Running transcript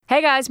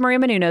Hey guys, Maria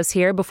Menounos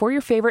here. Before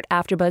your favorite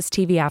AfterBuzz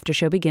TV after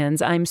show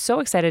begins, I'm so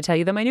excited to tell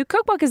you that my new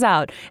cookbook is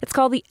out. It's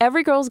called The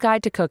Every Girl's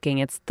Guide to Cooking.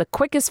 It's the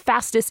quickest,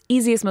 fastest,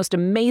 easiest, most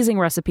amazing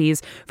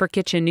recipes for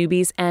kitchen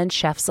newbies and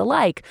chefs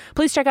alike.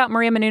 Please check out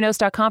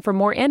mariamenounos.com for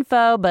more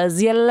info.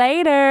 Buzz you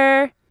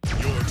later.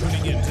 You're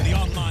tuning in to the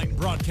online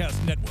broadcast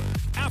network,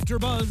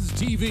 AfterBuzz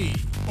TV.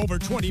 Over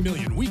 20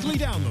 million weekly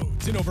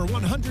downloads in over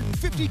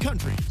 150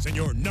 countries, and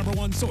your number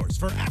one source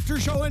for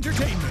after-show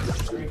entertainment.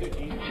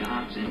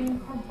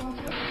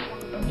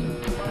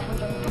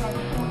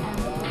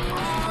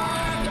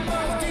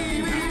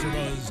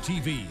 AfterBuzz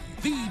TV,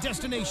 the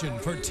destination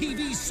for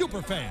TV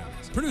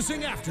superfans.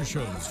 Producing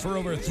after-shows for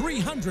over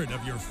 300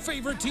 of your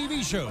favorite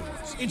TV shows.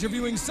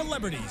 Interviewing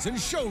celebrities and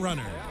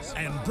showrunners.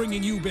 And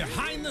bringing you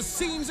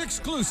behind-the-scenes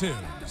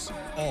exclusives.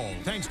 All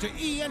thanks to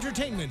E!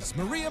 Entertainment's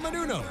Maria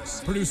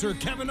Menounos, producer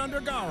Kevin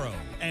Undergaro,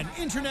 and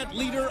internet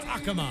leader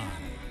Akamai.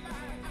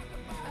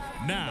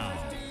 Now,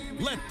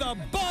 let the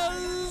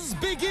buzz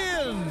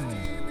begin!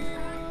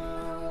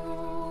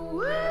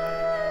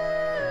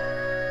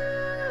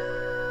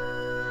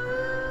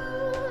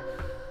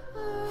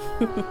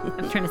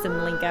 I'm trying to send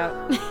the link out.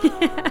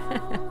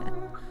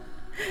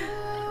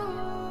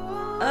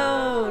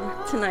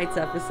 Oh, tonight's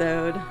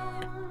episode.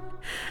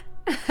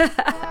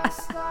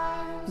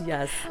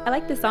 Yes. I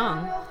like the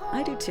song.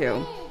 I do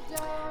too.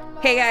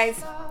 Hey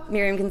guys,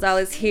 Miriam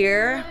Gonzalez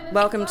here.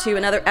 Welcome to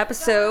another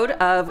episode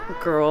of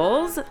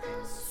Girls,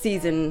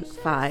 Season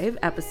 5,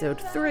 Episode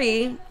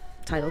 3,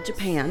 titled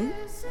Japan.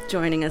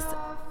 Joining us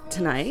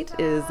tonight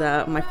is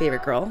my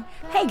favorite girl.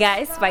 Hey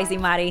guys, Spicy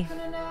Mari.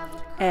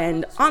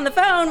 And on the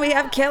phone, we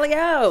have Kelly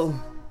O.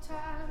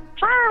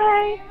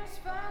 Hi.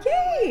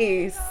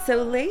 Yay!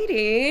 So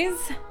ladies,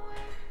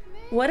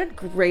 what a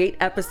great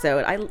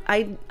episode.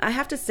 I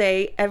have to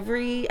say,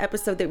 every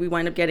episode that we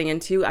wind up getting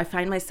into, I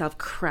find myself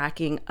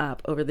cracking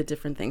up over the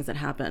different things that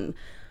happen.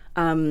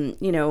 Tonight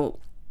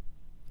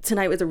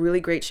was a really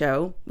great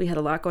show. We had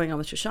a lot going on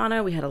with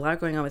Shoshana. We had a lot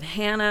going on with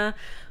Hannah.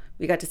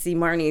 We got to see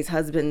Marnie's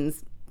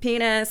husband's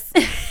penis.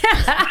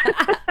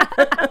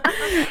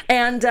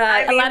 And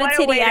a lot of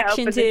titty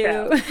action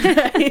too.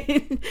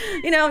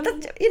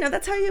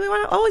 That's how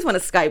you always want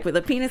to Skype, with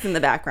a penis in the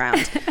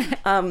background.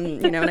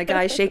 And a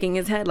guy shaking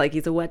his head like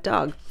he's a wet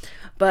dog.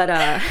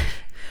 But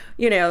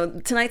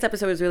tonight's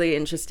episode was really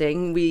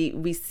interesting.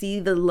 We see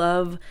the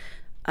love,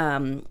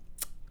 the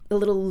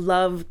little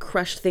love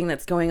crush thing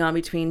that's going on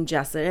between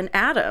Jessa and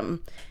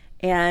Adam,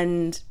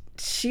 and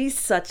she's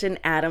such an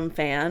Adam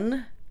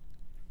fan.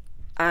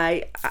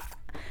 I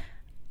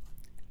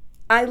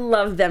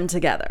love them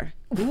together.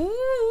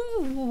 Ooh,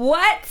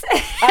 what?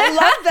 I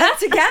love them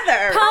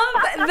together.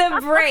 Pump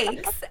the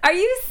brakes. Are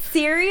you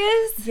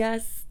serious?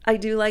 Yes, I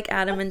do like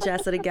Adam and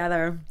Jessa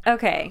together.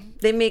 Okay.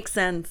 They make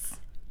sense.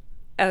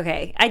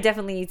 Okay. I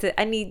definitely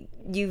need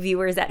you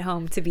viewers at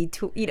home to be,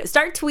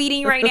 start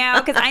tweeting right now,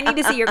 because I need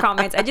to see your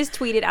comments. I just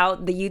tweeted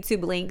out the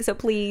YouTube link. So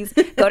please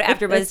go to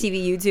AfterBuzz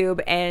TV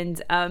YouTube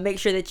and make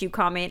sure that you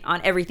comment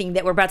on everything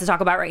that we're about to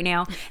talk about right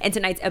now in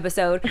tonight's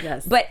episode.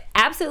 Yes. But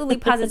absolutely,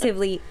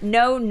 positively,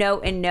 no,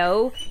 and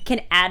no.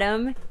 Can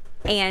Adam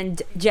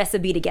and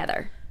Jessa be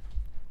together?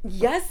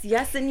 Yes,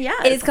 and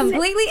yes. It is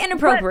completely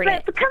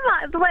inappropriate. But come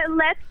on,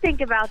 let's think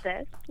about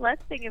this.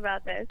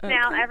 Okay.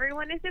 Now,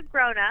 everyone is a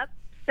grown-up.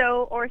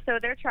 So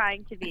they're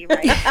trying to be,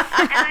 right? And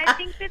I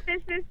think that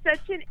this is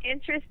such an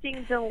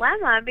interesting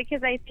dilemma,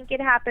 because I think it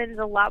happens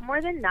a lot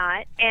more than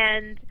not.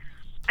 And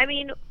I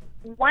mean,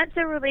 once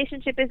a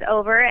relationship is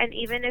over, and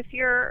even if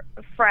you're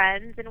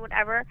friends and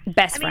whatever,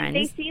 friends,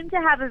 they seem to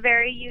have a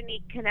very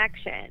unique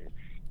connection.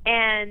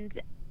 And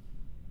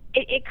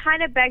it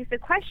kind of begs the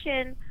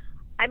question,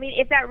 I mean,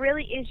 if that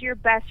really is your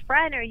best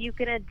friend, are you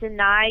going to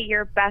deny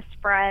your best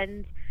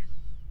friend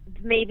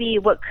maybe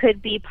what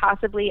could be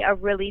possibly a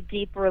really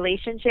deep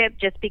relationship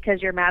just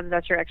because you're mad that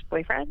that's your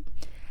ex-boyfriend?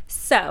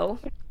 So,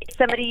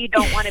 somebody you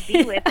don't want to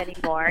be with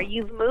anymore.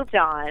 You've moved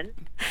on.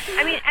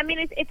 I mean,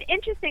 it's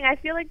interesting. I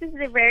feel like this is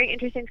a very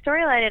interesting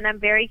storyline, and I'm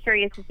very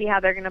curious to see how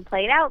they're going to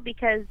play it out,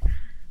 because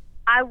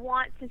I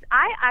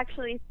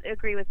actually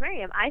agree with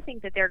Miriam. I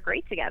think that they're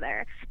great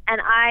together,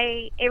 and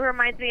it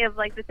reminds me of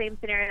like the same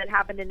scenario that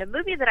happened in a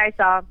movie that I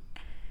saw,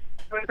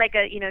 where it was like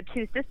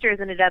two sisters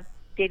ended up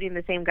dating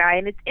the same guy.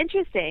 And it's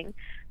interesting,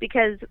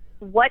 because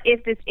what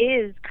if this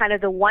is kind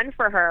of the one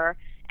for her,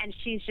 and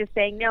she's just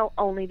saying no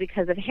only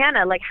because of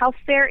Hannah? Like, how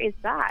fair is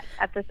that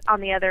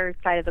on the other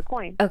side of the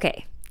coin?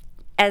 Okay,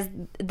 as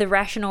the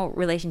rational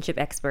relationship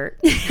expert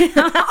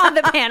on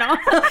the panel,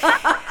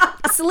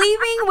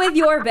 sleeping with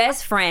your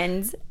best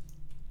friend's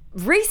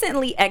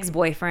recently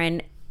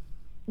ex-boyfriend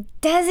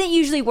doesn't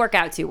usually work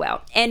out too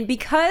well. And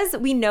because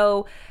we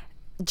know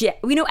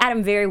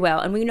Adam very well,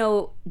 and we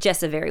know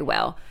Jessa very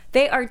well,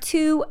 they are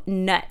two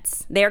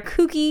nuts. They are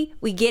kooky.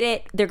 We get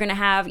it. They're going to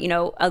have,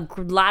 a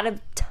lot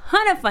of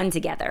ton of fun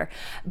together.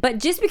 But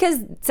just because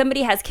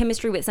somebody has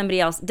chemistry with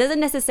somebody else doesn't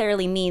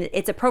necessarily mean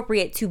it's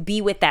appropriate to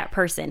be with that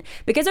person,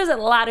 because there's a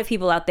lot of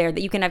people out there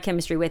that you can have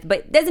chemistry with, but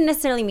it doesn't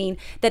necessarily mean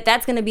that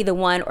that's going to be the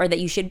one or that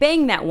you should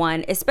bang that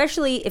one,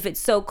 especially if it's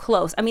so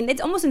close. I mean,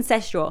 it's almost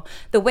incestual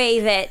the way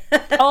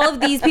that all of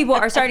these people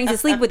are starting to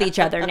sleep with each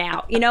other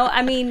now. You know,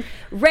 I mean,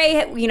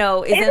 Ray, you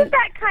know, isn't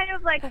that kind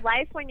of like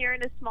life when you're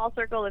in a small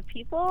circle of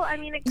people? I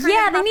mean, it kind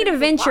of they need to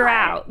venture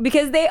out,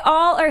 because they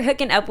all are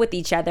hooking up with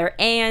each other,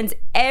 and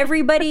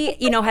everybody,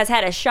 you know, has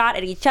had a shot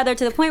at each other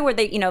to the point where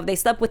they, you know, they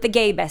slept with the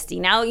gay bestie.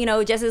 Now, you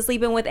know, Jess is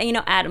sleeping with, you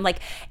know, Adam. Like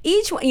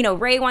each one, you know,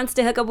 Ray wants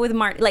to hook up with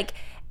Martin. Like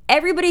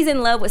everybody's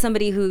in love with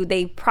somebody who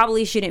they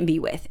probably shouldn't be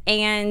with,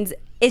 and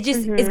it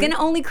just is going to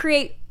only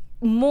create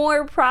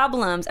more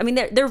problems. I mean,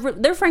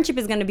 their friendship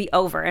is going to be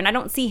over, and I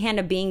don't see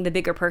Hannah being the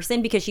bigger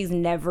person because she's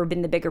never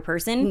been the bigger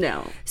person.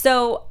 No.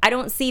 So I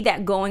don't see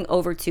that going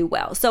over too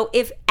well. So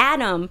if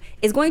Adam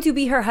is going to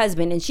be her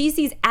husband and she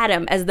sees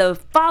Adam as the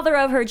father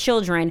of her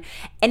children,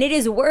 and it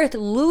is worth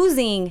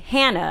losing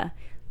Hannah,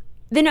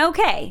 then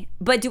okay.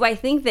 But do I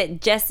think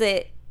that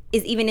Jessa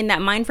is even in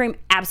that mind frame?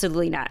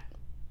 Absolutely not.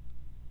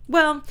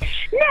 Well,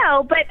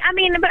 no, but I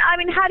mean,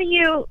 how do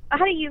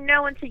you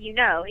know until you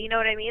know? You know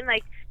what I mean?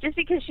 Like, just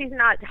because she's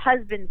not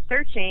husband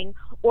searching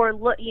or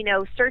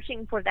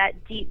searching for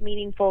that deep,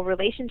 meaningful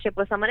relationship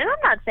with someone, and I'm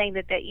not saying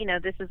that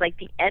this is like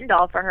the end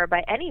all for her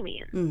by any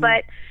means,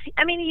 but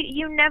I mean,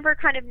 you never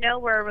kind of know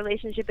where a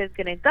relationship is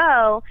going to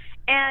go,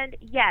 and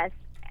yes,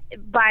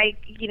 by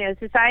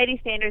society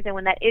standards, and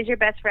when that is your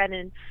best friend,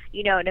 and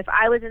and if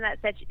I was in that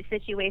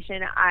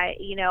situation, I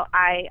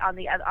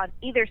on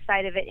either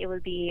side of it, it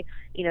would be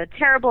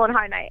terrible and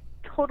hard, and I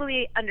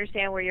totally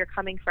understand where you're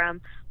coming from.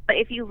 But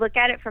if you look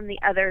at it from the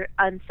other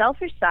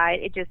unselfish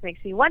side, it just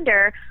makes me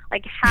wonder,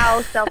 like,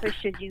 how selfish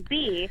should you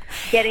be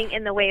getting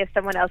in the way of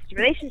someone else's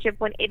relationship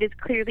when it is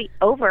clearly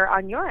over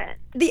on your end?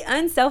 The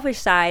unselfish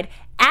side,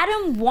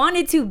 Adam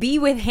wanted to be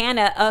with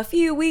Hannah a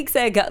few weeks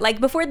ago,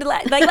 like before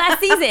last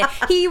season.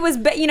 He was,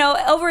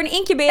 over an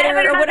incubator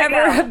or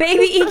whatever, a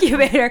baby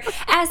incubator,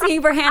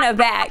 asking for Hannah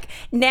back.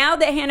 Now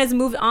that Hannah's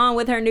moved on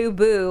with her new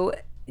boo,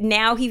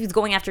 now he's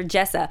going after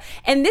Jessa.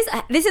 And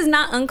this is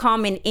not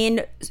uncommon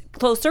in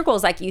close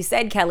circles, like you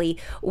said, Kelly,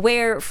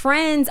 where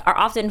friends are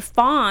often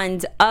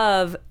fond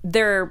of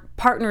their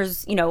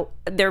partners,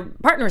 their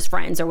partner's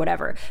friends or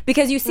whatever,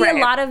 because you see a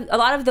lot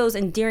of those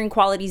endearing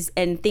qualities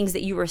and things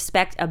that you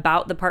respect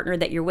about the partner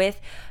that you're with.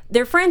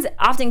 Their friends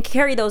often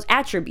carry those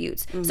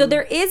attributes. So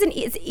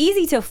it's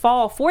easy to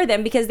fall for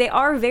them because they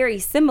are very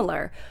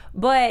similar.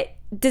 But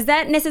does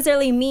that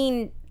necessarily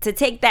mean to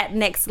take that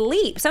next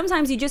leap?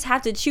 Sometimes you just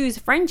have to choose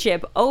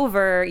friendship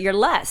over your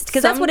lust,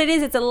 because that's what it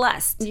is. It's a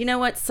lust. You know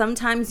what?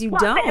 Sometimes you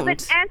don't.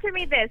 But answer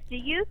me this: do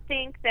you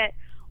think that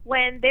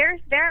when they're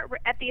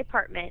at the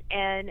apartment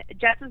and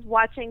Jess is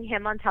watching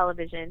him on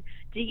television,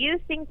 do you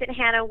think that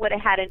Hannah would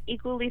have had an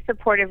equally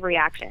supportive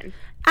reaction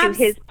to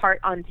his part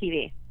on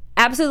TV?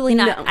 Absolutely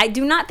not. No. I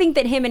do not think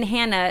that him and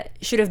Hannah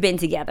should have been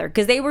together,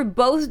 because they were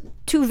both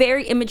two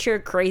very immature,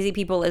 crazy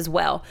people as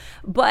well.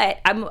 But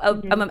I'm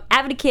an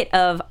advocate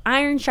of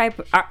iron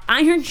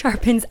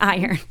sharpens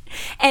iron,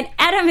 and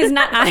Adam is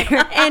not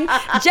iron, and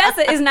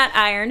Jessa is not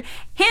iron.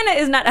 Hannah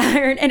is not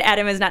iron, and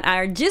Adam is not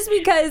iron. Just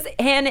because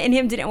Hannah and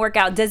him didn't work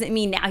out doesn't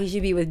mean now he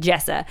should be with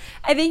Jessa.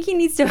 I think he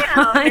needs to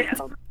find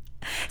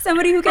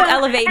somebody who can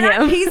elevate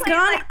him. He's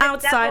gone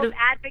outside of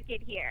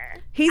advocate here.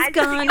 He's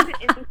gone. It's an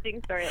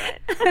interesting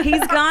storyline.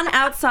 He's gone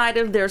outside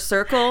of their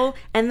circle,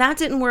 and that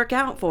didn't work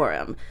out for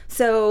him.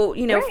 So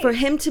for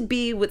him to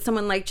be with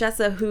someone like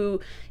Jessa,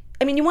 who,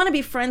 I mean, you want to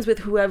be friends with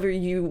whoever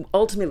you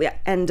ultimately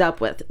end up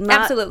with.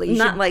 Absolutely, you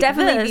should like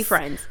definitely this, be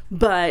friends.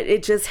 But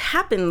it just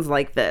happens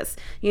like this.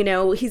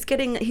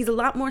 He's a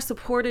lot more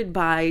supported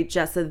by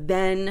Jessa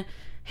than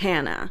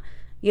Hannah.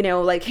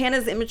 Like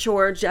Hannah's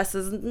immature, Jess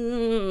is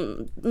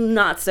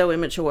not so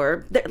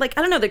immature. I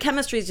don't know, the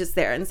chemistry is just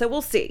there, and so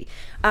we'll see.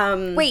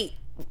 Wait,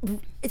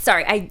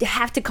 sorry, I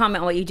have to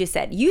comment on what you just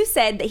said. You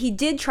said that he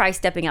did try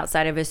stepping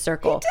outside of his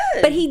circle. He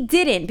did. But he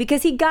didn't,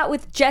 because he got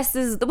with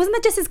wasn't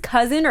that Jess's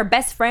cousin or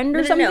best friend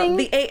or something? No,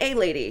 the AA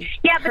lady.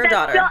 Yeah, but her that's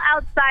daughter. still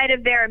outside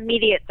of their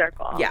immediate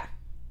circle. Yeah.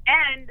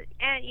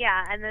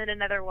 And then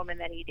another woman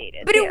that he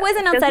dated. But it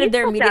wasn't outside of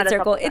their immediate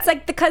circle. It's It's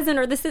like the cousin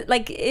or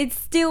it's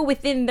still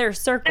within their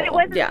circle. But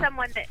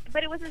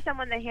it wasn't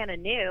someone that Hannah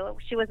knew.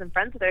 She wasn't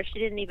friends with her. She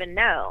didn't even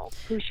know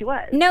who she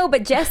was. No,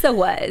 but Jessa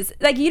was.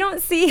 Like, you don't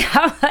see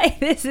how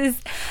this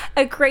is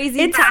a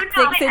crazy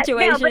toxic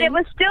situation. No, but it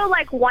was still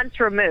once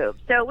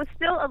removed. So it was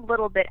still a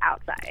little bit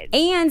outside.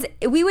 And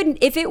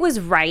if it was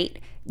right,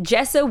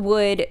 Jessa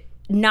would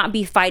not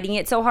be fighting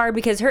it so hard,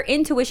 because her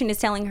intuition is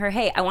telling her,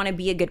 hey, I want to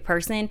be a good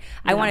person.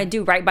 I want to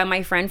do right by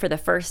my friend for the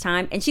first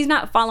time. And she's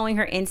not following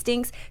her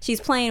instincts.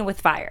 She's playing with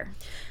fire.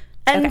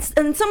 And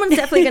someone's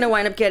definitely going to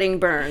wind up getting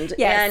burned.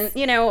 Yes.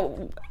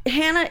 And,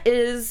 Hannah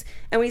is,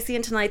 and we see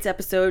in tonight's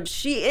episode,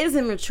 she is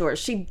immature.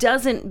 She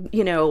doesn't,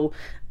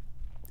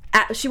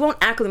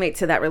 acclimate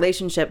to that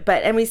relationship.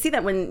 And we see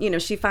that when,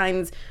 she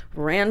finds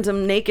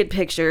random naked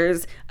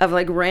pictures of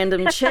like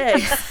random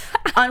chicks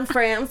on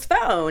Fran's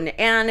phone,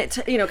 and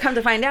come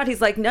to find out,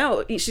 he's like,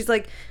 no, he's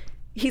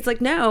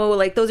like, no,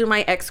 like those are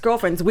my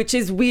ex-girlfriends, which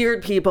is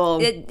weird, people.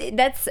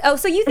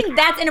 So you think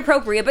that's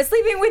inappropriate, but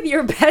sleeping with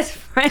your best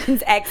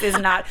friend's ex is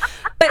not.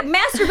 But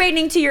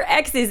masturbating to your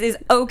exes is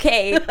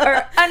okay,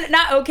 or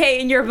not okay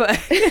in your book.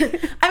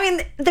 I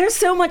mean, there's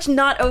so much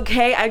not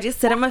okay. I just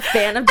said I'm a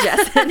fan of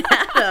Jess and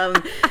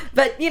Adam.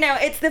 But,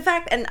 it's the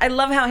fact, and I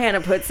love how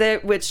Hannah puts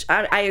it, which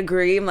I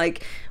agree. I'm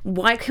like,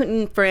 why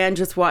couldn't Fran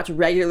just watch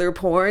regular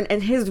porn?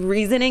 And his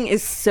reasoning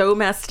is so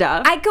messed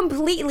up. I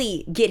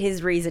completely get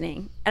his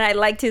reasoning, and I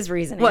liked his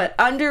reasoning. What,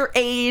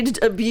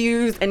 underage,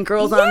 abused, and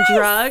girls on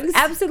drugs?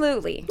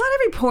 Absolutely. Not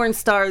every porn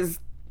star's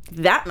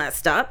that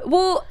messed up.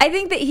 Well, I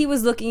think that he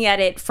was looking at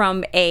it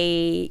from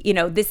I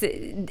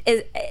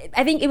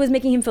think it was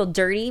making him feel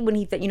dirty when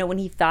he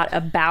thought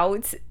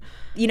about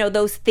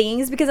those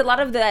things, because a lot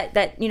of that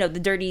the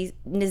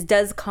dirtiness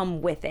does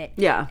come with it.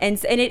 Yeah.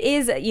 And it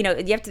is, you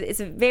have to, it's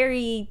a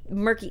very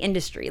murky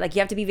industry. Like, you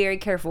have to be very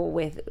careful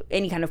with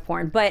any kind of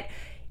porn. But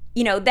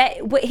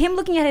him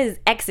looking at his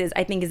exes,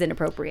 I think, is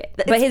inappropriate.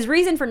 But his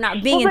reason for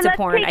not being into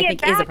porn, I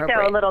think, is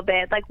appropriate. A little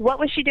bit. Like, what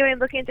was she doing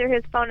looking through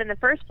his phone in the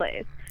first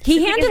place?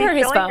 He handed her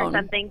his phone.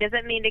 Something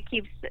doesn't mean to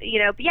keep,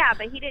 yeah,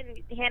 but he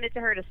didn't hand it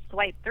to her to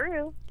swipe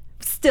through.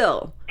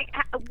 Still. Like,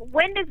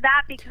 when does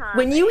that become?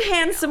 When you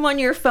hand someone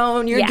your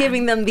phone, you're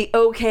giving them the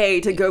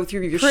okay to go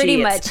through your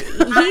Pretty sheets. much.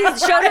 He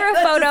showed her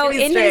a photo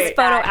in his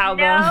photo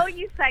album. No,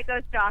 you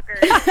psycho stalker.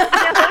 No.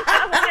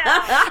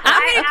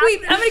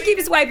 I'm gonna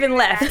keep swiping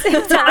left.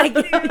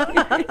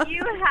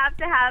 You have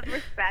to have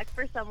respect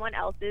for someone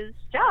else's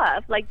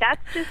stuff. Like,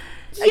 that's just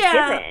a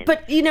given.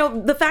 But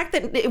the fact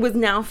that it was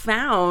now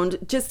found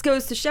just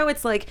goes to show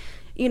it's like,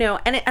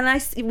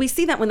 we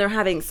see that when they're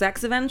having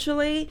sex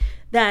eventually,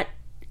 that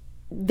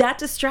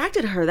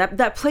distracted her.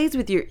 That plays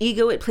with your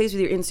ego. It plays with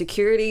your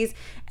insecurities.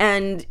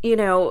 And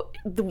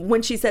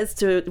when she's at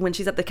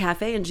the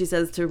cafe and she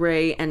says to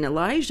Ray and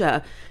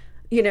Elijah,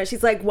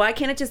 she's like, why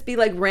can't it just be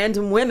like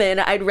random women?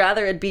 I'd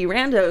rather it be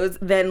randos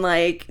than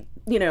like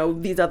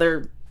these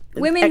other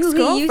women who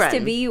he used to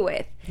be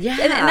with. Yeah.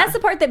 And that's the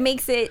part that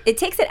makes it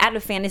takes it out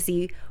of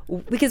fantasy,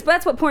 because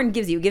that's what porn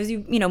gives you. It gives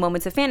you,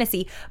 moments of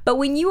fantasy. But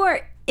when you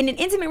are in an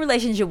intimate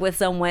relationship with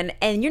someone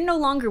and you're no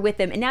longer with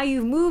them and now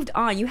you've moved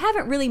on, you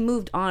haven't really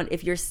moved on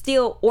if you're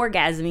still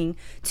orgasming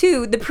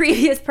to the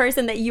previous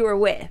person that you were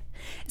with.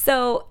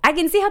 So I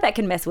can see how that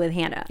can mess with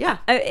Hannah. Yeah.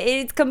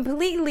 It's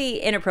completely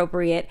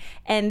inappropriate,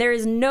 and there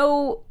is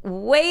no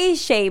way,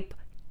 shape,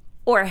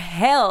 or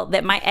hell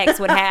that my ex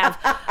would have,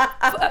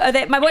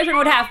 that my boyfriend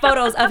would have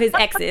photos of his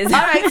exes. All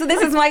right, so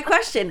this is my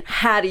question.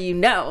 How do you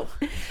know?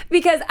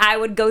 Because I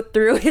would go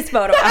through his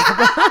photo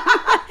album.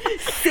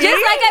 Just like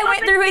I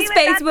went through his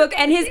Facebook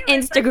and his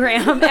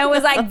Instagram and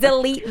was like,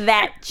 delete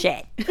that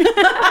shit. But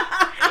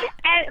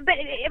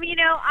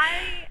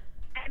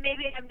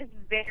maybe I'm just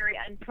very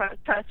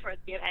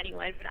untrustworthy of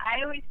anyone, but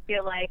I always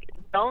feel like,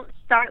 don't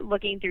start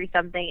looking through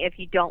something if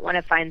you don't want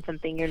to find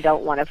something you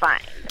don't want to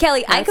find.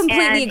 Kelly, I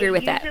completely agree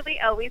with that. It usually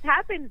always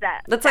happens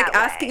That's like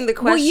asking the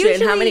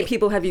question, how many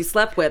people have you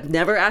slept with?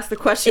 Never ask the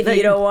question if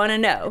you don't want to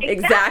know.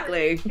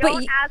 Exactly.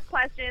 Don't ask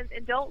questions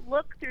and don't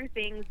look through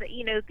things that,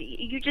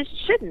 you just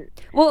shouldn't.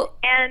 Well,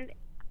 and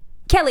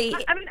Kelly,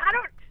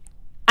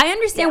 I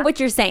understand Yeah. what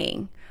you're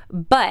saying,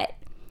 but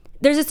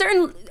there's a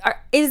certain,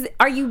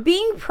 are you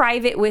being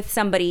private with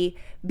somebody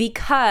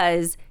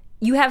because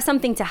you have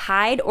something to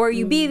hide, or are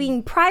you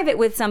being private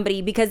with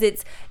somebody because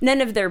it's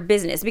none of their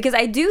business? Because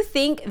I do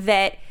think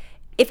that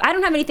if I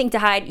don't have anything to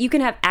hide, you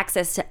can have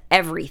access to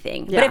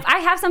everything. Yeah. But if I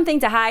have something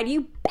to hide,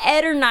 you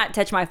better not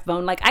touch my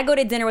phone. Like, I go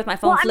to dinner with my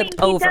phone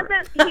flipped over.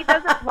 He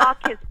doesn't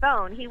lock his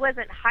phone. He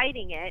wasn't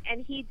hiding it,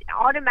 and he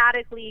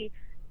automatically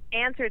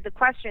answered the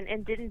question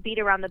and didn't beat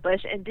around the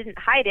bush and didn't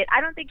hide it.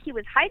 I don't think he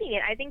was hiding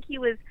it. I think it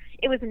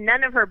was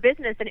none of her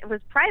business, and it was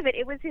private.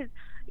 It was his,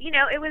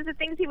 it was the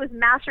things he was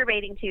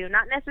masturbating to,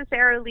 not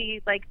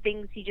necessarily like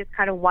things he just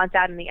kind of wants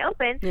out in the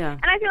open. Yeah.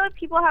 And I feel like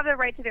people have the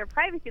right to their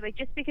privacy. Like,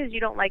 just because you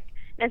don't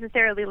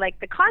necessarily like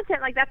the content,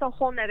 like, that's a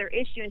whole nother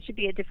issue and should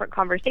be a different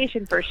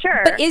conversation for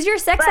sure. But is your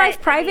sex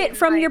life private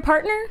from your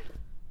partner?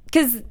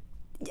 Because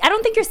I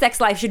don't think your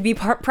sex life should be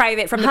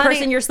private from the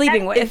person you're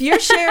sleeping with. If you're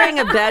sharing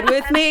a bed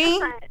with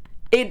me,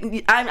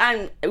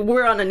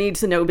 we're on a need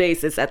to know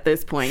basis at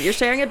this point. You're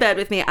sharing a bed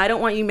with me. I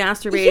don't want you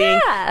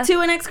masturbating to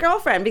an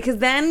ex-girlfriend, because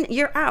then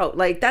you're out.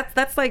 Like,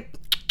 that's like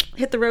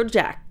hit the road,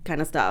 Jack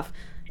kind of stuff.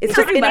 It's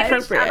just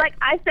inappropriate. Like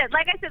I said,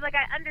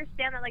 I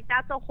understand that, like,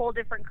 that's a whole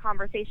different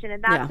conversation,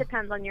 and that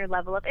depends on your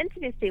level of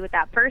intimacy with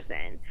that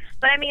person.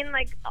 But I mean,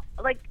 like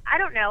I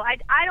don't know.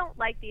 I don't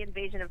like the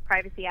invasion of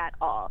privacy at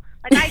all.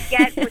 Like, I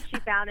get what she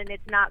found, and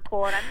it's not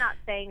cool, and I'm not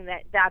saying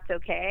that that's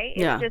okay.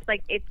 It's just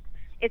like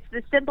it's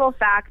the simple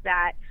fact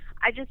that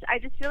I just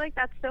feel like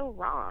that's so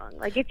wrong.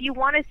 Like, if you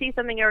want to see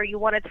something or you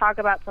want to talk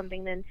about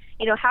something, then,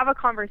 have a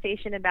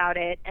conversation about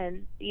it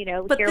and,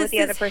 hear what the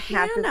other person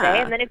has to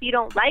say. And then if you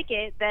don't like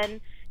it,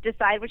 then,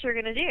 decide what you're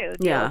going to do.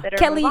 Yeah. Deal with it or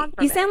Kelly, move on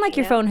from you sound it, like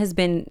your know? phone has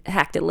been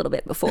hacked a little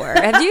bit before.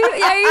 Are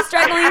you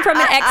struggling from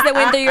an ex that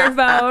went through your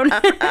phone?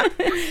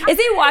 Is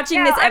he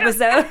watching this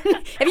episode?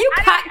 Have you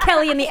caught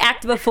Kelly in the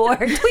act before?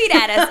 Tweet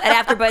at us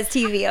at AfterBuzz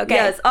TV, okay?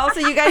 Yes. Also,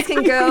 you guys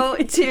can go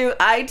to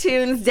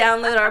iTunes,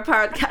 download our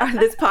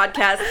this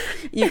podcast.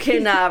 You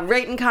can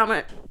rate and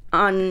comment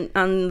on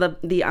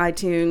the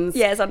iTunes.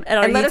 Yes, and on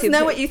our and let us YouTube know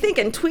too. what you think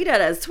and tweet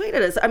at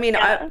us. I mean,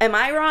 am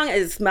I wrong?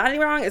 Is Maddie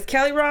wrong? Is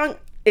Kelly wrong?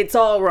 It's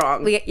all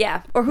wrong.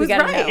 Or who's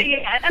gotta right? know.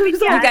 Yeah, I mean,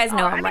 You guys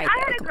know I I'm mean, right I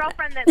had there. a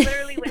girlfriend that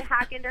literally would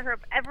hack into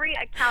every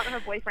account her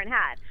boyfriend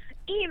had.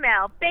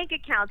 Email, bank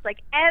accounts,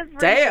 like everything.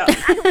 Damn.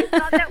 I always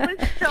thought that was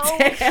so.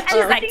 Damn.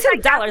 She's like,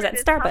 $2 that's where at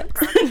this comes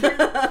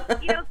Starbucks. from.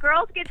 Because,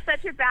 girls get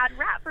such a bad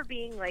rap for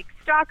being like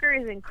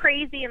stalkers and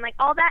crazy and like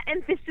all that,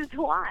 and this is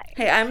why.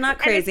 Hey, I'm not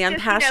crazy. I'm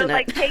just, passionate.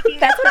 like taking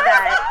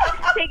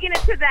it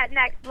to that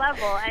next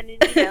level, and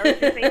it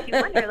just makes you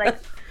wonder, like,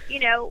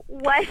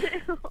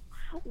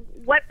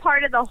 what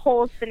part of the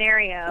whole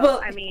scenario?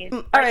 Well, I mean,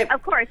 all right.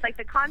 of course, like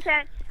the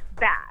content,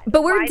 bad.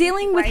 But we're Why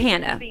dealing with why is he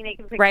Hannah, being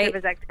taking pictures right? of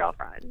his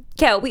ex-girlfriend.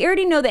 Kel, we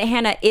already know that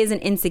Hannah is an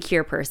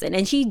insecure person,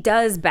 and she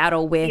does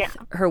battle with Yeah.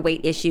 her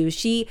weight issues.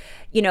 She,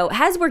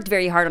 has worked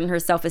very hard on her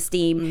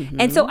self-esteem.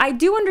 And so I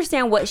do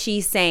understand what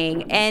she's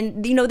saying.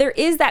 And, there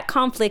is that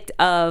conflict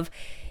of,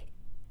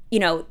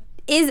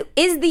 is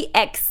the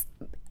ex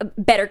a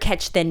better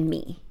catch than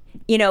me?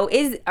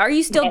 Are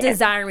you still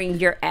desiring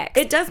your ex?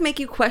 It does make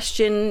you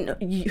question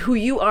who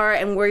you are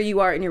and where you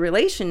are in your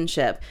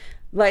relationship.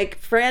 Like,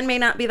 Fran may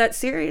not be that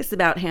serious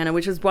about Hannah,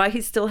 which is why he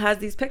still has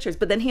these pictures.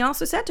 But then he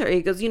also said to her,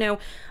 he goes,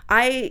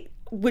 I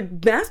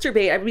would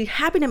masturbate. I'd be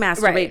happy to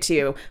masturbate to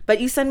you. But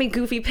you send me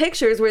goofy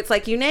pictures where it's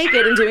like you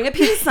naked and doing a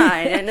peace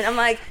sign. And I'm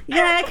like,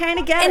 yeah, I kind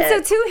of get it.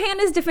 And so to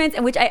Hannah's defense,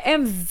 and which I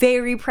am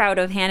very proud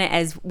of Hannah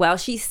as well,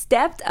 she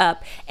stepped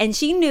up and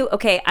she knew,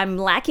 okay, I'm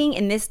lacking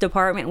in this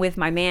department with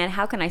my man.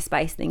 How can I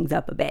spice things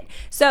up a bit?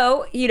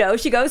 So,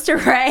 she goes to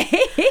Ray.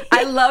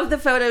 I love the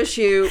photo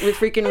shoot with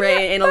freaking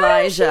Ray and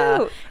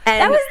Elijah. And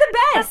that was the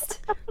best.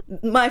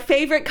 my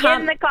favorite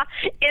In the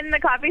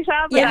coffee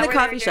shop? in Is that the where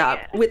coffee you're shop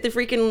doing it? with the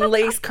freaking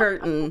lace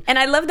curtain. And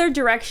I love their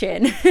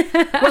direction.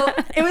 Well,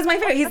 it was my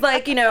favorite. He's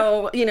like,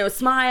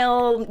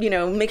 smile,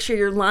 make sure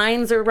your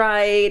lines are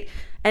right.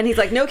 And he's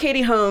like, no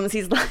Katie Holmes.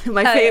 He's like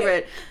my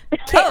favorite.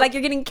 Like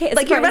you're getting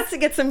Like you're about to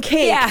get some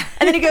cake. Yeah.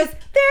 And then he goes,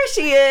 there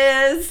she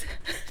is.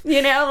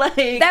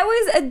 That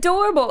was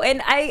adorable.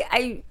 And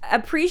I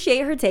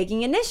appreciate her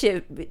taking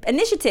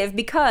initiative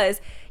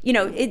because,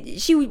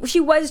 she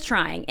was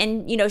trying.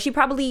 And, she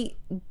probably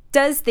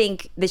does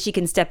think that she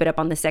can step it up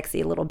on the sexy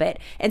a little bit.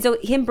 And so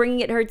him bringing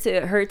it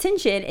to her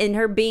attention and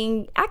her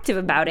being active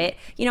about it,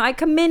 I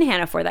commend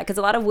Hannah for that because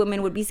a lot of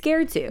women would be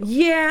scared to.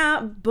 Yeah,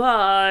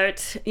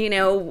 but,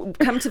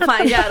 come to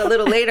find out a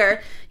little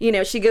later,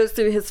 she goes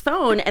through his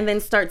phone and then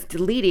starts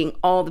deleting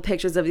all the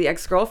pictures of the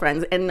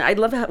ex-girlfriends. And I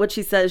love what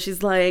she says.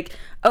 She's like,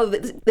 oh,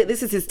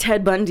 this is his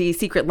Ted Bundy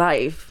secret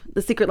life,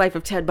 the secret life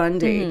of Ted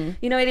Bundy. Mm-hmm.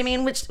 You know what I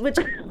mean? Which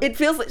it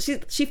feels like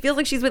she feels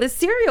like she's with a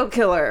serial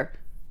killer.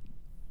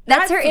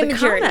 That's her the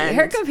immaturity. comment.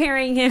 Her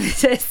comparing him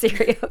to a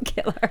serial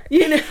killer.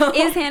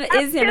 Is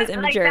Hannah's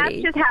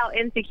immaturity. That's just how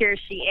insecure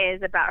she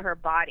is about her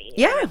body.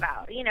 Yeah. And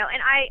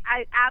and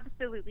I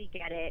absolutely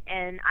get it.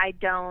 And I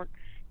don't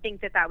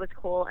think that was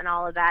cool and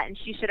all of that. And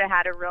she should have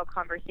had a real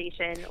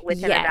conversation with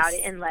him about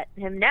it and let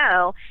him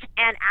know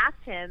and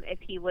asked him if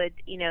he would,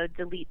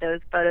 delete those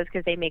photos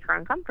because they make her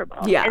uncomfortable.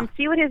 Yeah. And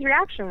see what his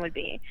reaction would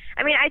be.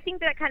 I mean, I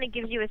think that kind of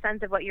gives you a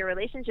sense of what your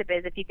relationship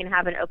is if you can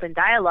have an open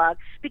dialogue,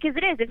 because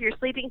it is. If you're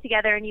sleeping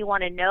together and you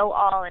want to know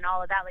all and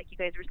all of that, like you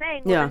guys were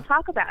saying, well, then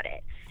talk about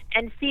it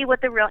and see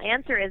what the real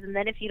answer is. And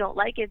then if you don't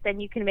like it, then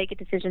you can make a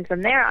decision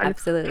from there on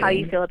how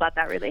you feel about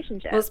that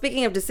relationship. Well,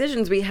 speaking of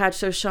decisions, we had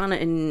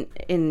Shoshana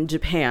in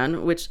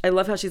Japan, which I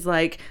love how she's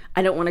like,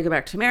 I don't want to go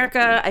back to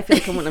America. I feel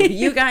like I'm one of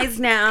you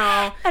guys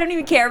now. I don't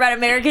even care about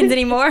Americans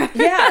anymore.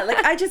 Yeah,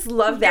 like I just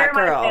love that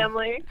You're girl. my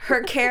family.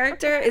 Her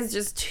character is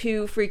just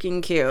too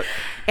freaking cute.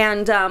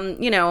 And,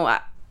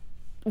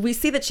 we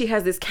see that she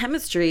has this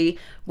chemistry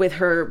with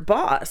her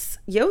boss,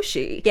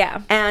 Yoshi.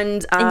 Yeah.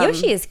 And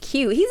Yoshi is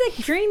cute. He's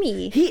like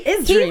dreamy. He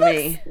is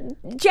dreamy. He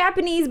looks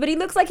Japanese, but he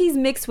looks like he's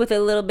mixed with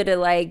a little bit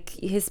of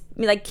he's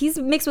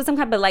mixed with some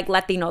kind of like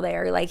Latino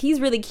there. Like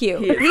he's really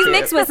cute. He's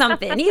mixed with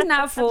something. He's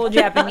not full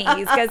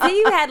Japanese because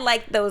he had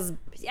like those.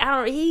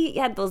 He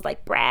had those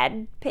like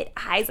Brad Pitt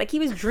eyes. Like he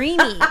was dreamy.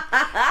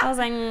 I was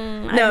like,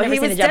 no, he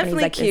was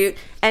definitely like cute.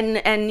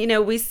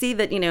 And we see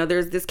that,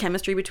 there's this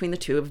chemistry between the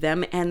two of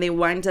them, and they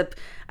wind up,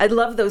 I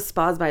love those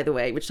spas, by the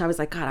way, which I was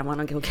like, God, I want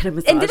to go get a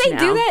massage. And did they now.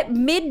 do that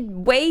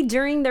midway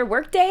during their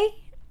workday?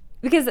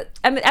 Because that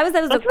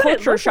was a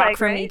culture shock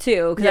for me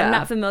too, because I'm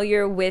not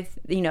familiar with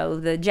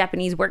the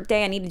Japanese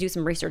workday. I need to do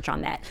some research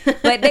on that.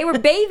 But they were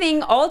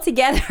bathing all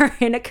together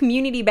in a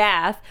community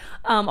bath,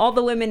 all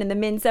the women and the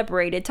men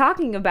separated,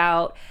 talking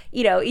about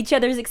each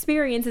other's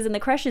experiences and the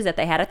crushes that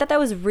they had. I thought that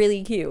was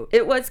really cute.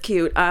 It was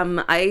cute.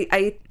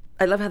 I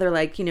love how they're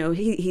like,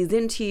 he's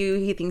into you.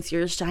 He thinks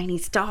you're a shiny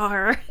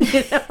star,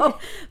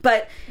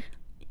 but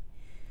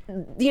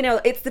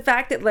it's the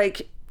fact that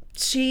like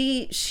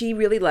she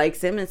really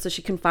likes him, and so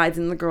she confides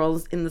in the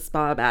girls in the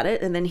spa about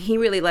it, and then he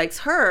really likes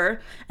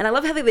her. And I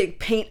love how they like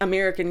paint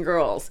American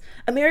girls.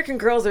 American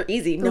girls are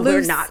easy. No,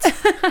 we're not.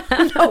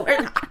 No,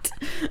 we're not.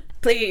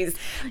 Please.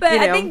 But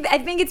I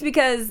think it's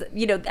because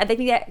I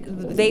think that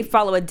they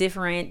follow a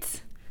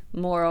different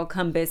moral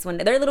compass when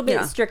they're a little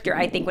bit stricter.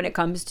 I think when it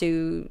comes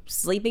to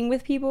sleeping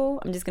with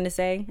people, I'm just gonna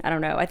say, I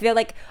don't know. I feel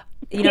like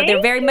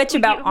they're very much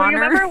about honor. You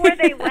remember where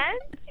they went?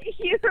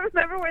 You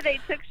remember where they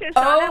took Shoshana?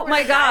 Oh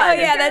my God! Oh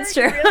yeah, that's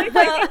true.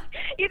 Really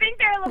you think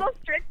they're a little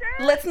stricter?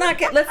 Let's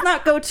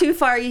not go too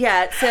far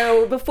yet.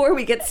 So before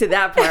we get to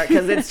that part,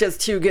 because it's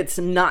just too good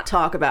to not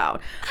talk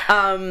about.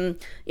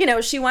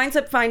 She winds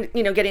up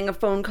getting a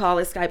phone call,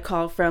 a Skype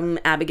call from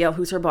Abigail,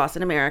 who's her boss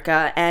in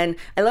America, and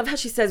I love how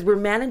she says, "We're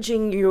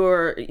managing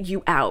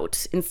you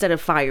out instead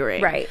of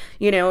firing." Right.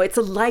 It's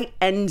a light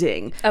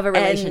ending of a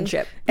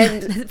relationship,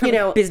 and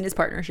business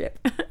partnership,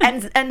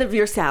 and end of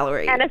your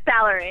salary, and a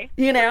salary.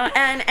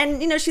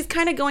 And she's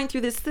kind of going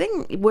through this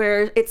thing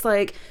where it's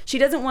like she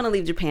doesn't want to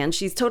leave Japan.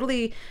 She's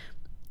totally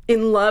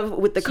in love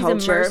with the culture.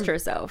 She's immersed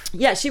herself.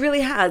 Yeah, she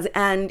really has.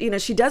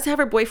 And she does have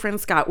her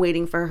boyfriend Scott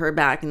waiting for her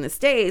back in the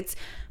States,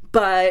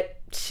 but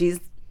she's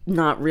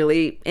not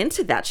really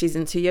into that. She's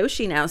into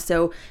Yoshi now.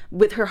 So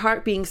with her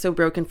heart being so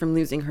broken from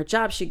losing her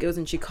job, she goes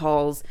and she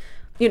calls,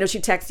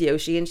 she texts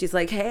Yoshi and she's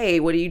like, "Hey,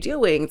 what are you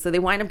doing?" So they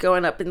wind up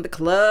going up in the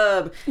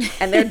club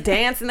and they're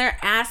dancing their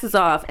asses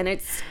off, and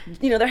it's,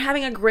 they're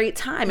having a great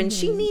time, and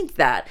she needs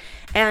that.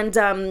 And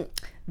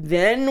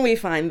then we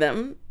find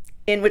them,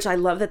 in which I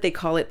love that they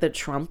call it the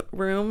Trump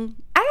room.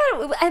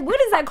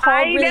 What is that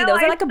called really though?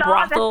 Is it like a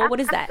brothel? That.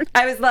 What is that?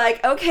 I was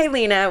like, okay,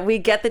 Lena, we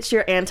get that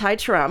you're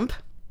anti-Trump.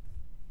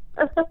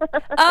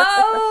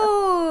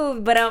 Oh,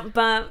 but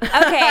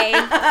okay.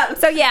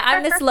 So yeah,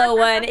 I'm the slow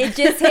one. It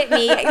just hit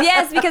me.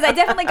 Yes, because I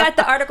definitely got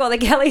the article that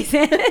Kelly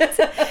sent.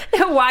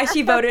 why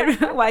she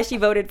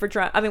voted for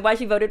Trump. I mean, why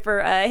she voted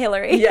for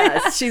Hillary.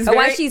 Yes,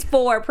 why she's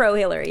for pro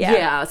Hillary.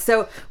 Yeah.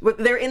 So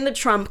they're in the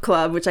Trump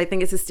club, which I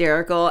think is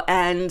hysterical,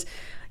 and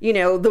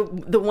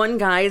the one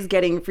guy is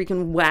getting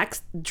freaking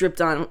wax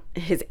dripped on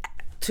his,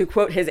 to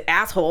quote, his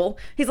asshole.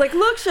 He's like,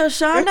 "Look,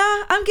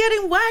 Shoshana, I'm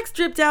getting wax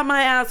dripped down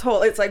my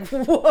asshole." It's like,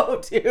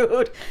 whoa,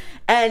 dude.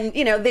 And,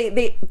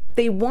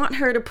 they want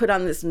her to put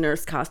on this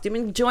nurse costume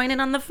and join in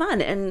on the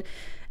fun. And,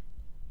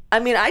 I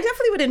mean, I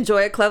definitely would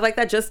enjoy a club like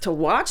that just to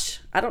watch.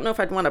 I don't know if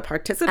I'd want to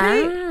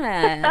participate.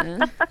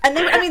 And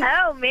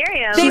oh,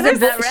 Miriam. She's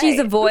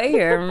a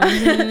voyeur.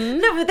 Mm-hmm.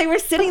 No, but they were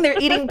sitting there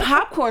eating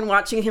popcorn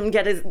watching him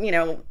get his,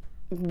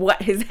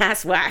 his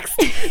ass waxed.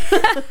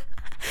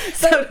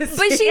 But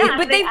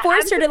they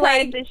forced her to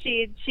like.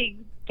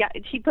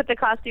 She put the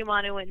costume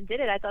on and went and did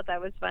it. I thought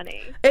that was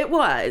funny. It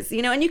was,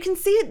 and you can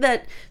see it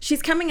that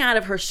she's coming out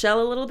of her shell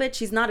a little bit.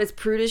 She's not as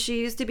prude as she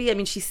used to be. I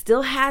mean, she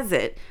still has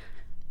it,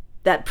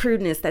 that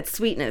prudeness, that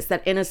sweetness,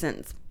 that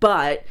innocence,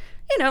 but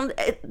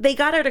they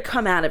got her to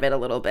come out of it a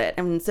little bit.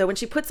 And so when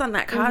she puts on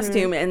that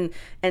costume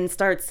and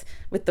starts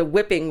with the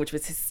whipping, which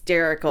was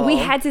hysterical. We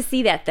had to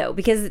see that though,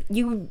 because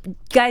you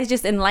guys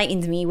just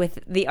enlightened me with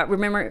the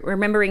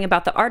remembering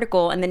about the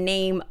article and the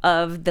name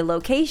of the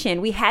location.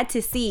 We had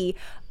to see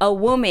a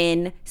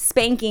woman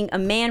spanking a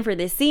man for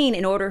this scene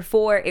in order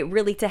for it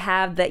really to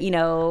have the,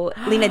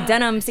 Lena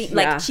Dunham scene.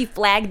 Like she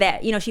flagged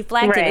that, she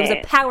flagged it. It was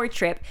a power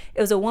trip.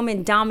 It was a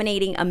woman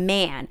dominating a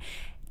man.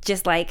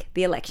 Just like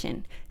the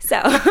election. So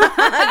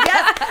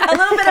yes, a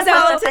little bit of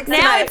politics now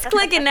tonight. It's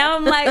clicking. Now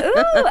I'm like,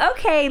 ooh,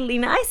 okay,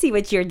 Lena, I see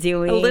what you're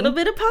doing. A little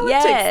bit of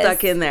politics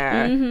stuck in there.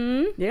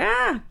 Mm-hmm.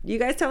 Yeah. You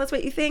guys tell us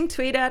what you think.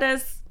 Tweet at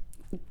us.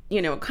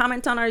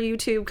 Comment on our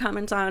YouTube,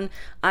 comment on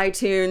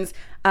iTunes.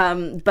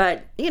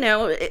 But,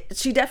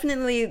 she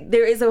definitely,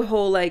 there is a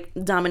whole like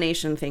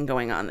domination thing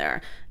going on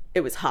there.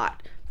 It was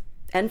hot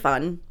and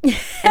fun.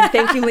 And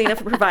thank you, Lena,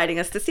 for providing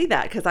us to see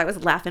that, because I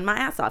was laughing my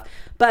ass off.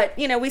 But,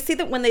 we see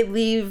that when they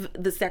leave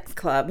the sex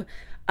club,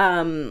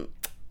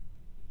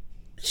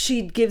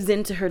 she gives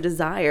in to her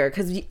desire,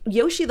 because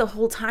Yoshi the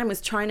whole time was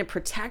trying to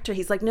protect her.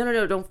 He's like,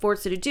 no, don't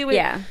force her to do it.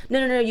 Yeah.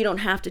 No, you don't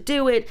have to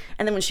do it.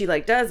 And then when she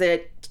like does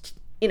it,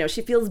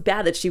 she feels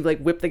bad that she like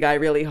whipped the guy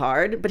really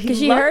hard, but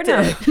he loved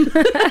it.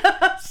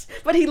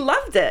 But he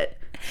loved it.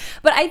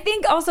 But I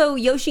think also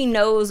Yoshi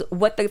knows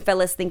what the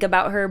fellas think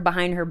about her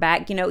behind her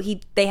back.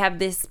 They have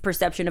this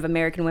perception of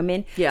American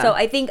women. Yeah. So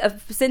I think a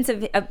sense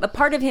of a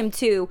part of him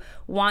too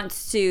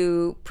wants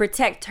to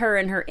protect her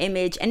and her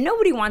image, and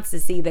nobody wants to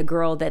see the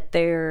girl that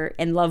they're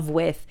in love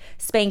with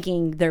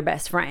spanking their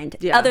best friend,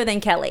 other than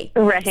Kelly.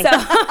 Right. So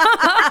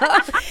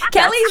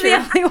Kelly's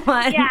the only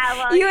one. Yeah.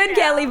 Well, you and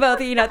Kelly both,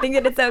 think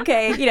that it's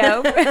okay.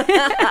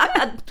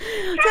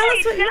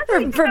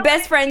 For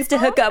best friends to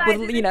hook up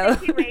with.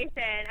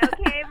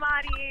 Okay,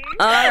 Marty.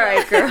 All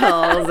right,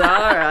 girls.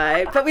 All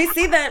right. But we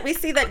see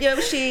that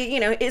Yoshi,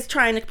 is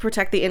trying to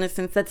protect the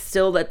innocence that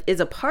is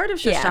a part of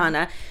Shoshana.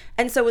 Yeah.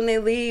 And so when they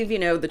leave,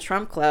 the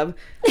Trump club,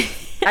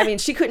 I mean,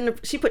 she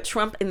put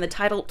Trump in the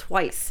title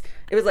twice.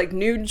 It was like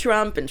nude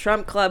Trump and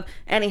Trump club.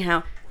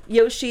 Anyhow,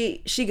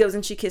 Yoshi, she goes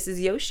and she kisses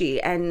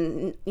Yoshi,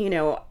 and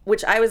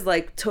which I was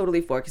like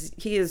totally for, because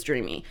he is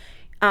dreamy.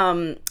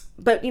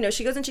 But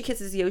she goes and she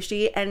kisses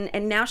Yoshi,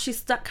 and now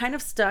she's kind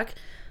of stuck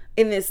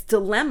in this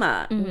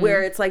dilemma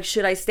where it's like,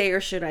 should I stay or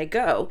should I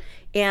go?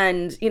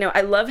 And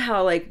I love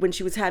how, like, when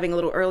she was having a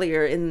little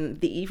earlier in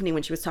the evening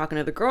when she was talking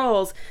to the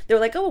girls, they were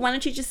like, oh, why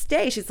don't you just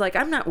stay? She's like,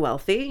 I'm not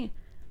wealthy,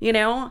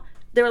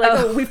 They were like,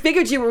 oh, we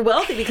figured you were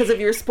wealthy because of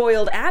your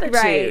spoiled attitude.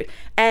 Right.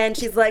 And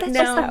she's like, that's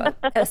no. just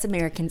how us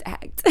Americans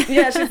act.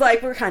 Yeah, she's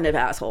like, we're kind of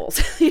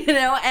assholes,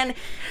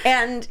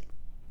 and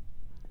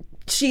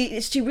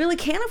she really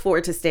can't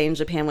afford to stay in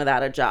Japan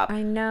without a job.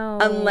 I know.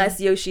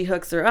 Unless Yoshi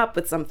hooks her up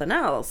with something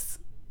else.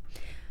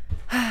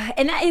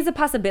 And that is a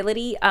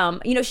possibility.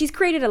 She's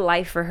created a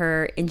life for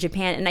her in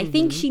Japan, and I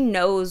think she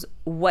knows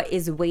what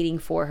is waiting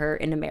for her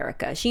in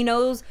America. She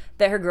knows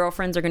that her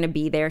girlfriends are going to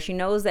be there. She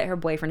knows that her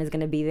boyfriend is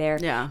going to be there.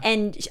 Yeah.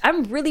 And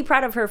I'm really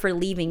proud of her for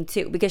leaving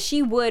too, because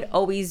she would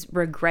always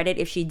regret it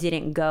if she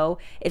didn't go,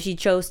 if she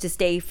chose to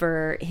stay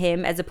for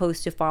him as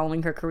opposed to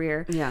following her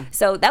career. Yeah.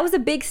 So that was a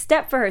big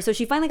step for her. So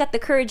she finally got the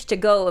courage to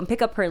go and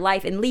pick up her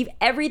life and leave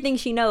everything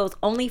she knows,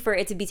 only for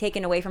it to be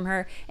taken away from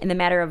her in the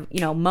matter of,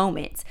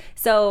 moments.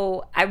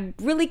 So I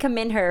really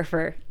commend her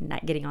for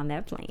not getting on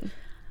that plane.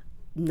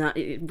 See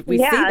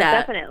that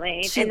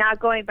definitely, and not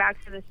going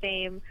back to the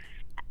same,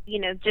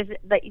 just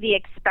the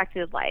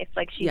expected life.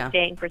 Like she's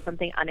staying for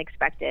something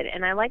unexpected,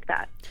 and I like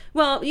that.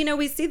 Well,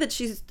 we see that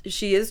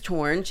she is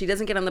torn. She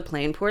doesn't get on the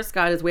plane. Poor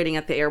Scott is waiting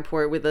at the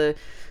airport with a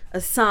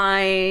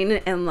sign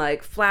and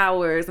like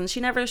flowers, and she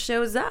never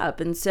shows up.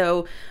 And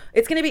so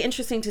it's going to be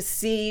interesting to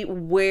see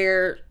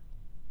where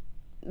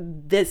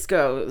this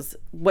goes,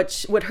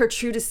 what her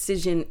true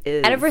decision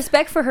is. Out of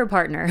respect for her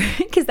partner,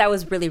 because that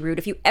was really rude.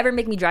 If you ever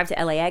make me drive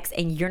to LAX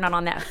and you're not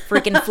on that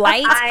freaking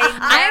flight,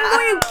 I'm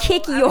going to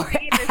kick your ass.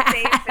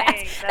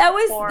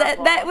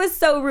 That was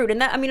so rude.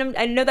 And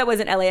I know that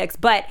wasn't LAX,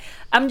 but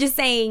I'm just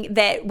saying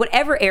that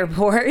whatever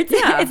airport,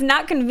 it's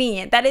not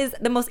convenient. That is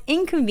the most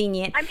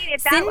inconvenient.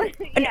 If Send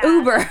an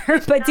Uber,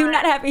 but do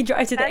not have me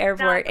drive to the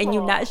airport and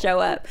you not show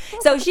up.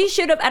 So she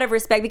should have, out of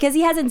respect, because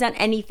he hasn't done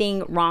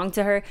anything wrong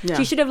to her,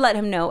 she should have let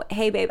him know,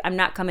 hey babe, I'm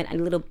not coming. I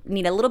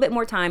need a little bit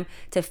more time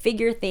to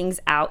figure things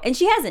out. And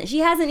she hasn't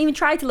even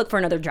tried to look for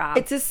another job.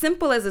 It's as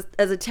simple as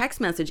a text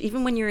message.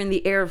 Even when you're in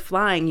the air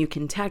flying, you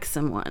can text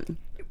someone.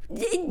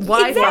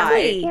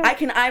 Exactly. I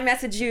can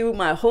iMessage you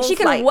my whole She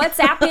can flight.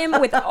 WhatsApp him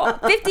with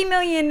 50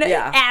 million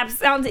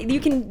apps. You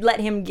can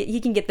let him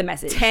he can get the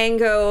message.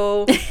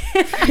 Tango,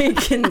 he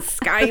can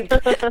Skype,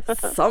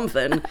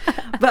 something.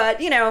 But,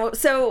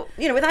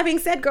 with that being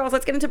said, girls,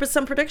 let's get into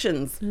some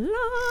predictions.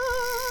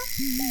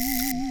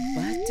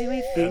 What do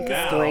we think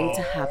is going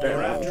to happen?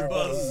 Your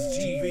AfterBuzz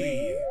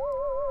TV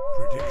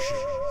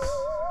predictions.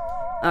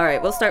 All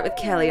right, we'll start with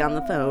Kelly on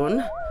the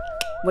phone.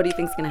 What do you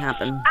think is going to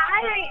happen?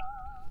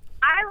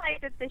 I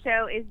like that the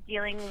show is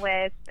dealing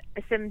with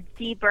some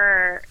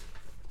deeper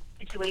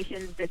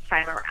situations this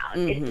time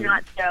around. It's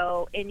not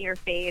so in your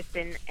face,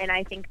 and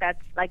I think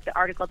that's like the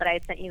article that I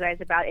had sent you guys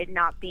about it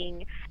not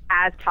being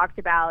as talked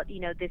about,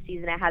 this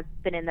season it has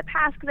been in the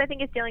past, because I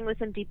think it's dealing with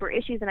some deeper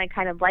issues, and I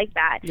kind of like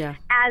that. Yeah.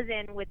 As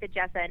in with the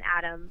Jessa and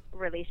Adam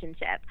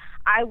relationship.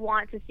 I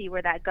want to see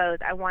where that goes.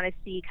 I want to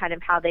see kind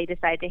of how they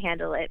decide to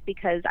handle it,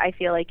 because I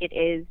feel like it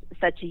is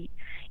such a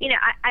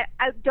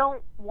I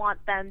don't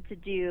want them to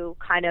do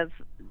kind of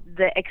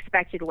the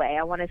expected way.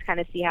 I want to kind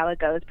of see how it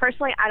goes.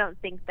 Personally, I don't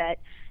think that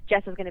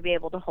Jessa's going to be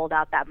able to hold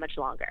out that much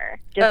longer,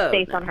 just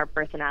based on her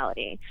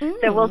personality.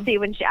 So we'll see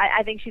when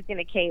I think she's going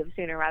to cave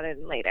sooner rather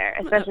than later,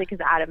 especially because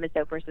Adam is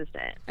so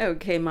persistent.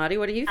 Okay, Maddie,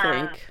 what do you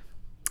think?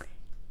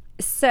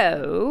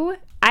 So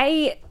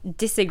I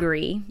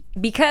disagree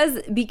because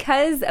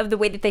of the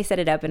way that they set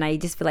it up, and I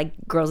just feel like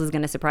Girls is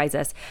going to surprise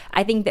us.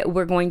 I think that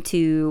we're going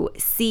to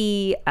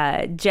see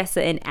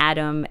Jessa and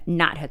Adam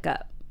not hook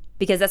up,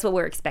 because that's what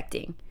we're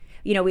expecting.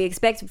 We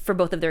expect for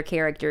both of their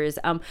characters.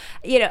 I'm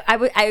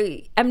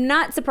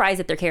not surprised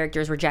that their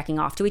characters were jacking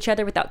off to each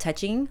other without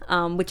touching,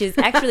 which is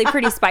actually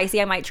pretty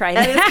spicy. I might try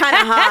that. That is kind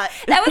of hot.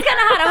 That was kind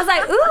of hot. I was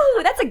like,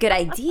 ooh, that's a good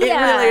idea. It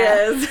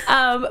really is.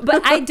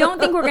 But I don't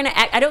think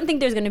I don't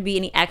think there's gonna be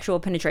any actual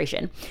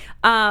penetration.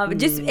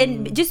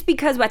 Just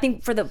because I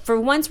think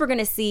for once we're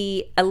gonna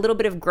see a little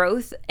bit of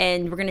growth,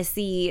 and we're gonna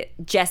see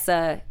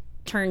Jessa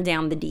turn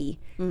down the D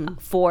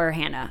for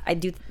Hannah. I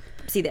do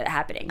see that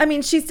happening. I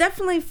mean, she's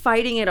definitely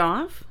fighting it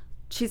off.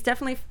 She's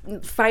definitely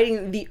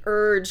fighting the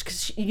urge,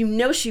 because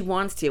she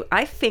wants to.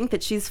 I think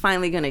that she's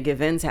finally going to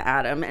give in to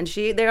Adam, and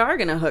they are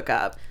going to hook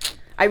up.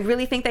 I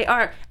really think they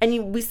are.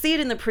 And we see it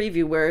in the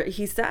preview where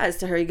he says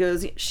to her, he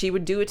goes, she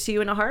would do it to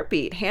you in a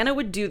heartbeat. Hannah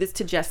would do this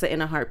to Jessa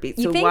in a heartbeat.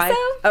 You think so?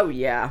 Oh,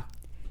 yeah.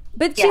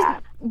 But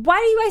why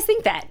do you guys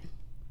think that?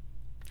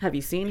 Have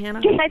you seen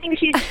Hannah? Because I think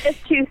she's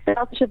just too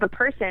selfish of a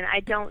person. I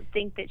don't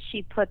think that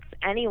she puts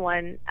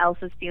anyone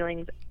else's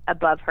feelings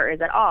above hers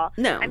at all.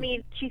 No. I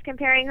mean, she's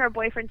comparing her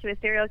boyfriend to a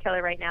serial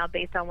killer right now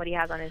based on what he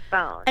has on his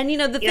phone. And you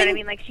know what I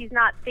mean? Like, she's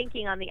not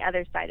thinking on the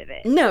other side of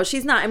it. No,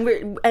 she's not.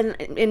 And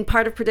in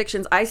part of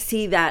predictions, I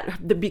see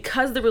that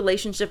because the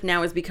relationship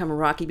now has become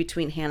rocky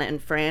between Hannah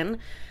and Fran,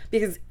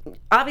 because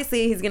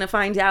obviously he's going to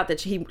find out that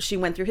she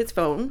went through his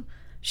phone.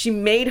 She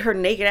made her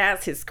naked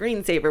ass his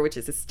screensaver, which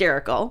is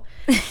hysterical,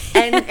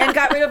 and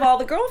got rid of all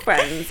the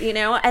girlfriends,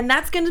 and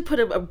that's going to put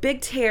a big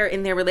tear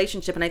in their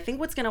relationship. And I think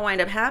what's going to wind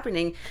up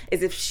happening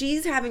is if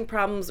she's having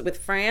problems with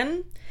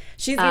Fran,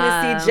 she's going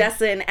to see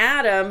Jessa and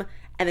Adam,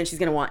 and then she's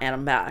going to want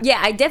Adam back. Yeah,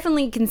 I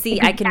definitely can see.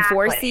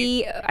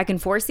 Exactly. I can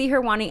foresee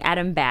her wanting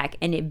Adam back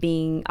and it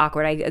being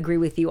awkward. I agree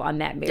with you on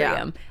that,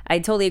 Miriam. Yeah. I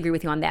totally agree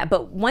with you on that.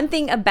 But one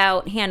thing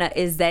about Hannah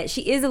is that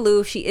she is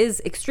aloof. She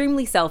is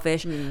extremely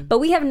selfish. But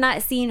we have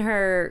not seen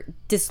her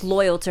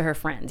disloyal to her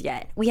friends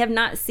yet. We have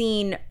not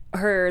seen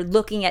her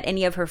looking at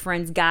any of her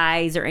friends'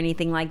 guys or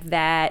anything like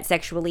that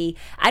sexually.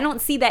 I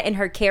don't see that in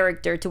her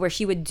character to where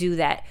she would do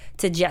that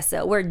to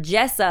Jessa. Where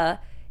Jessa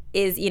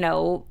is,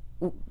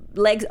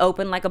 legs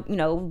open like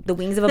the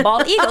wings of a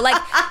bald eagle. Like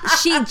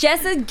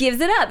Jessa gives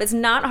it up. It's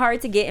not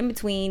hard to get in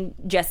between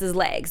Jessa's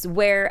legs,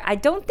 where I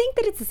don't think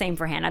that it's the same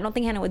for Hannah. I don't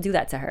think Hannah would do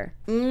that to her.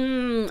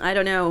 I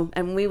don't know.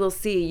 And we will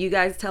see. You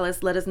guys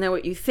let us know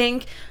what you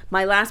think.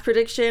 My last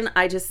prediction,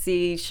 I just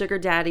see Sugar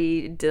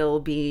Daddy Dill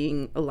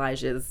being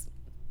Elijah's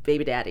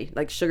baby daddy,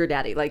 like Sugar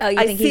Daddy. Like, oh, you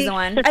think he's the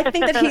one? I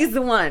think that he's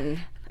the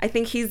one. I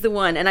think he's the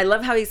one. And I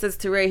love how he says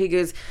to Ray, he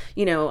goes,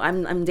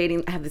 I'm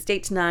dating, I have this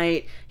date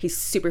tonight. He's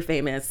super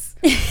famous.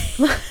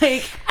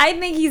 Like, I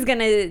think he's going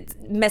to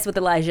mess with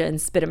Elijah and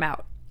spit him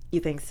out. You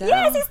think so?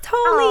 Yes, he's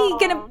totally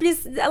gonna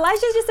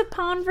Elijah's just a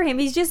pawn for him.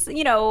 He's just,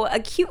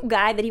 a cute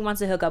guy that he wants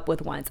to hook up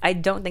with once. I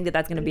don't think that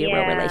that's gonna be a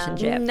real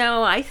relationship.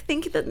 No, I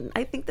think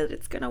that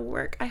it's gonna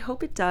work. I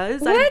hope it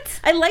does. What?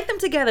 I like them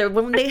together.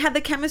 When they had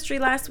the chemistry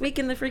last week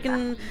in the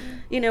freaking,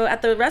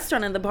 at the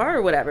restaurant and the bar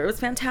or whatever, it was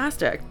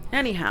fantastic.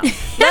 Anyhow,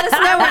 let us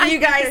know what you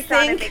guys think.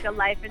 Trying to make a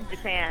life in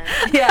Japan.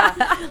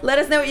 Yeah, let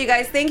us know what you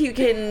guys think. You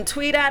can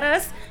tweet at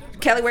us.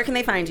 Kelly, where can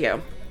they find you?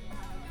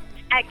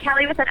 At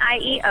Kelly with an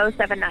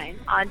IE079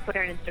 on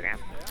Twitter and Instagram.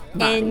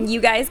 And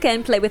you guys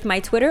can play with my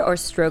Twitter or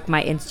stroke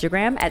my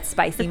Instagram at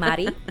Spicy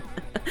Mari.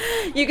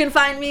 You can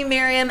find me,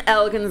 Miriam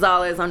L.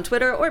 Gonzalez, on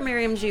Twitter or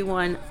Miriam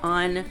G1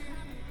 on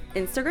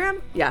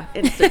Instagram. Yeah,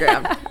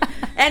 Instagram.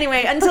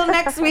 Anyway, until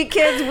next week,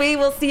 kids, we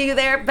will see you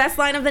there. Best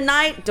line of the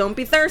night, don't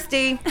be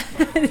thirsty.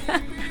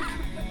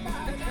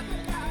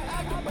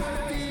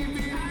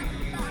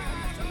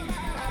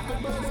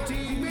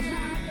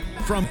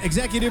 From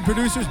executive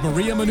producers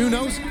Maria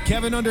Menounos,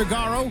 Kevin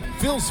Undergaro,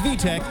 Phil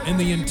Svitek, and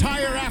the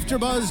entire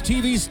AfterBuzz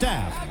TV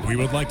staff, we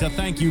would like to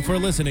thank you for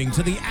listening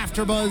to the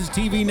AfterBuzz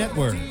TV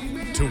network.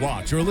 To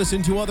watch or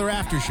listen to other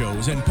after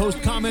shows and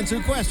post comments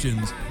or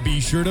questions, be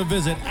sure to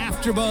visit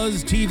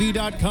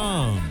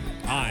AfterBuzzTV.com.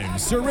 I'm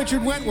Sir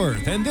Richard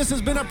Wentworth, and this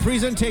has been a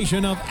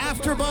presentation of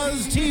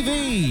AfterBuzz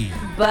TV.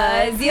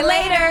 Buzz you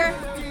later.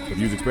 The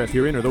views expressed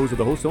herein are those of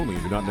the hosts only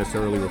and do not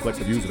necessarily reflect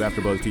the views of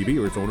AfterBuzz TV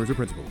or its owners or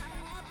principals.